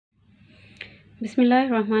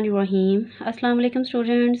Bismillahirrahmanirrahim. Assalamu alaikum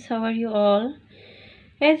students. How are you all?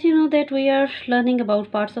 As you know that we are learning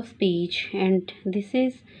about parts of speech, and this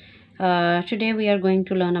is today we are going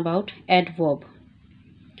to learn about adverb.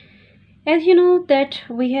 As you know that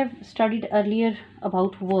we have studied earlier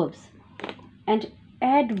about verbs, and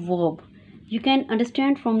adverb, you can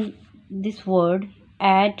understand from this word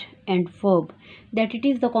add and verb that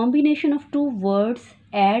it is the combination of two words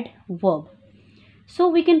add verb. So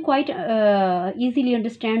we can quite easily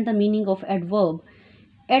understand the meaning of adverb.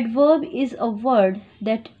 Adverb is a word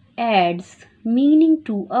that adds meaning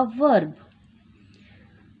to a verb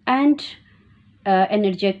and an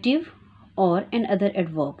adjective or another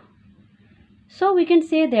adverb. So we can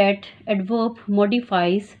say that adverb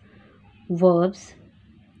modifies verbs,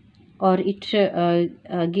 or it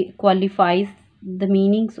qualifies the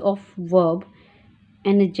meanings of verb,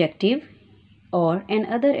 an adjective or an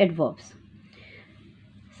other adverbs.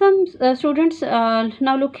 Some students,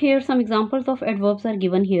 now look here, some examples of adverbs are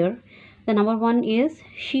given here. The number one is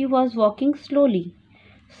she was walking slowly.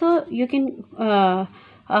 So you can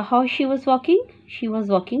how she was walking? She was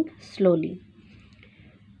walking slowly.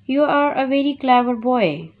 You are a very clever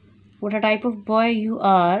boy. What a type of boy you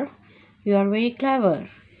are? You are very clever.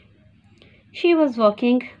 She was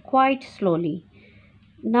walking quite slowly.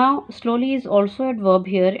 Now slowly is also adverb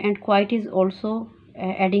here, and quite is also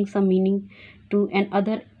adding some meaning to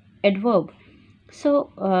another adverb.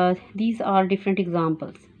 So these are different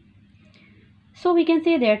examples. So we can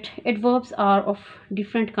say that adverbs are of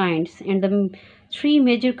different kinds, and the three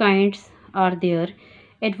major kinds are there: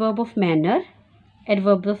 adverb of manner,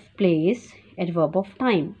 adverb of place, adverb of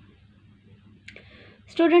time.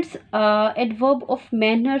 Students, adverb of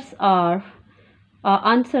manners are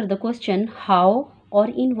answer the question how or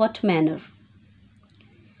in what manner.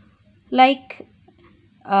 Like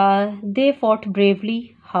they fought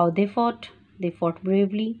bravely. How they fought? They fought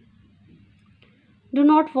bravely. Do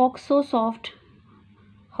not walk so soft.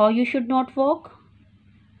 How you should not walk?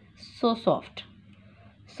 So soft.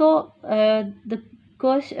 So the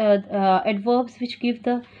adverbs which give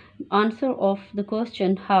the answer of the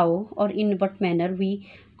question how or in what manner, we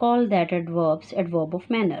call that adverbs adverb of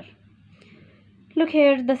manner. Look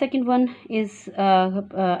here, the second one is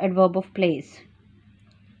adverb of place.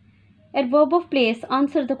 Adverb of place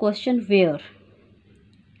answer the question where.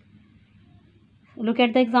 Look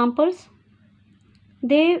at the examples.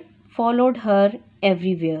 They followed her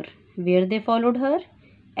everywhere. Where they followed her?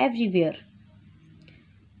 Everywhere.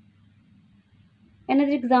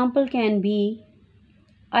 Another example can be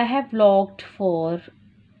I have looked for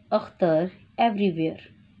Akhtar everywhere.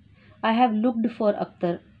 I have looked for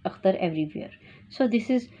Akhtar everywhere. So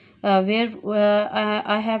this is where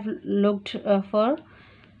I have looked for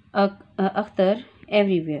Akhtar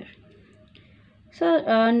everywhere. So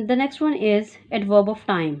the next one is adverb of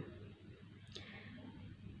time.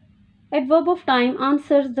 Adverb of time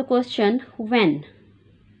answers the question when.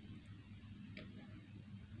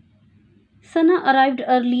 Sana arrived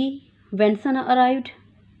early. When Sana arrived?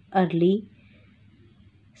 Early.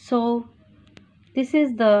 So this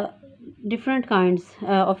is the different kinds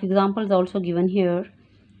of examples also given here.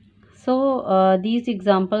 So these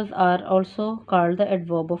examples are also called the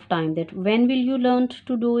adverb of time. That when will you learn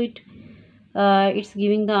to do it? It's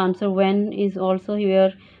giving the answer when is also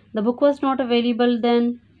here. The book was not available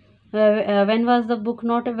then. When was the book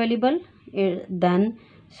not available? Then.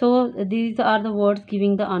 So these are the words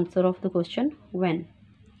giving the answer of the question when.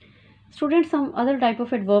 Students, some other type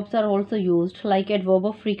of adverbs are also used, like adverb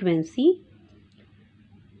of frequency,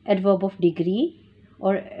 adverb of degree,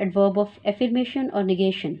 or adverb of affirmation or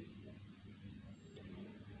negation.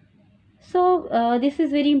 So this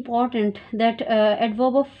is very important that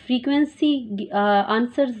adverb of frequency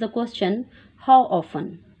answers the question how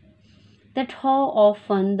often. That how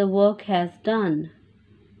often the work has done.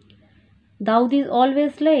 Daud is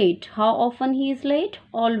always late. How often he is late?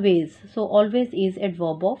 Always. So always is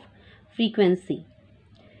adverb of frequency.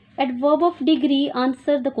 Adverb of degree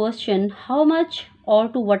answer the question how much or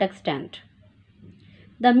to what extent.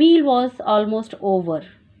 The meal was almost over.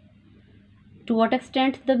 To what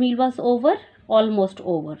extent the meal was over? Almost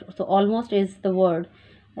over. So almost is the word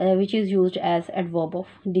which is used as adverb of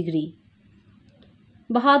degree.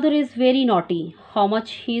 Bahadur is very naughty. How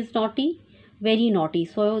much he is naughty? Very naughty.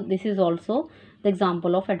 So this is also the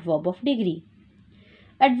example of adverb of degree.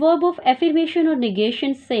 Adverb of affirmation or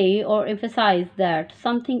negation say or emphasize that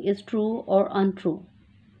something is true or untrue.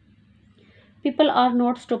 People are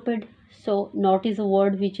not stupid. So not is a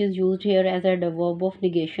word which is used here as an adverb of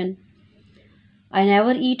negation. I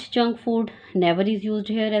never eat junk food. Never is used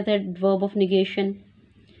here as an adverb of negation.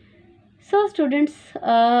 So students,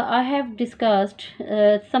 I have discussed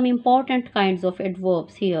some important kinds of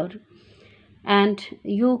adverbs here, and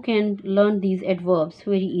you can learn these adverbs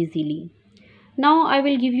very easily. Now I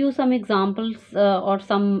will give you some examples or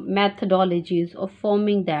some methodologies of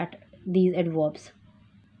forming these adverbs.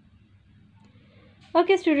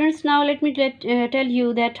 Okay students, now let me tell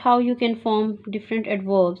you that how you can form different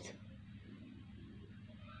adverbs.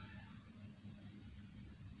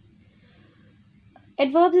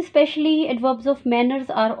 Adverbs, especially adverbs of manners,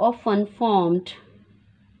 are often formed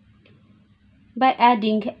by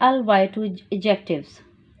adding ly to adjectives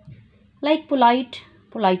like polite,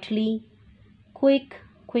 politely, quick,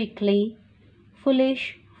 quickly,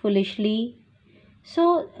 foolish, foolishly.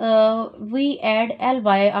 So we add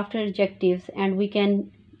ly after adjectives and we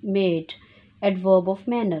can make adverb of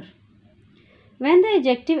manner. When the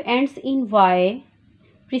adjective ends in y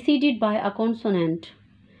preceded by a consonant,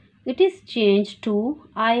 it is changed to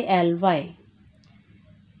ILY,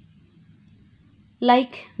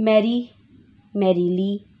 like merry,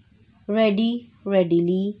 merrily, ready,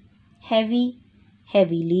 readily, heavy,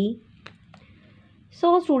 heavily.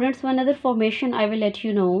 So students, one other formation I will let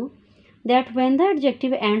you know that when the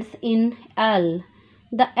adjective ends in L,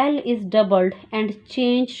 the L is doubled and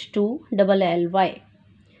changed to double ly,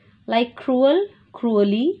 like cruel,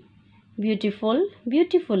 cruelly, beautiful,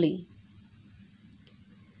 beautifully.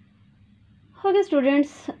 Okay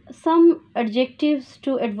students, some adjectives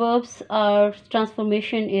to adverbs are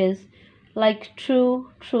transformation is like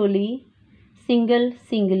true, truly, single,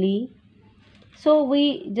 singly. So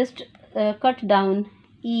we just cut down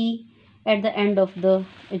e at the end of the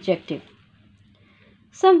adjective.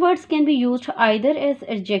 Some words can be used either as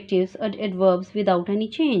adjectives or adverbs without any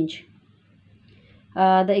change.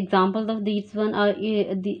 The examples of these one are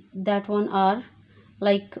that one are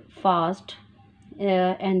like fast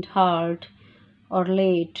and hard or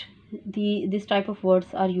late. This type of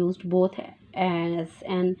words are used both as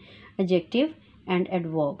an adjective and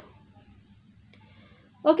adverb.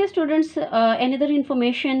 Okay students, another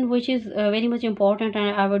information which is very much important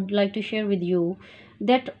and I would like to share with you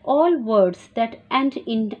that all words that end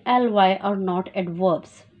in ly are not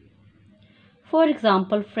adverbs. For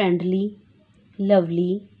example, friendly,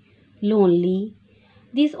 lovely, lonely,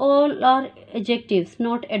 these all are adjectives,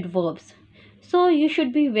 not adverbs. So you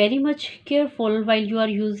should be very much careful while you are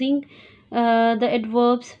using the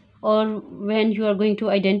adverbs, or when you are going to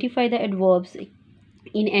identify the adverbs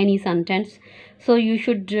in any sentence. So you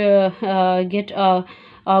should get a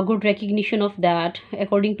good recognition of that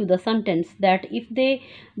according to the sentence, that if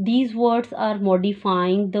these words are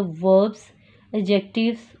modifying the verbs,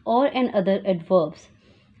 adjectives or and other adverbs,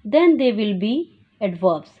 then they will be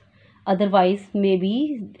adverbs. Otherwise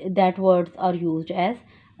maybe that words are used as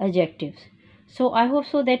adjectives. So I hope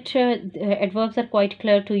so that the adverbs are quite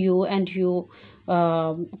clear to you and you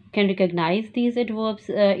can recognize these adverbs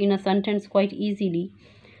in a sentence quite easily.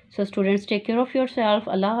 So students, take care of yourself.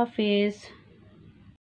 Allah Hafiz.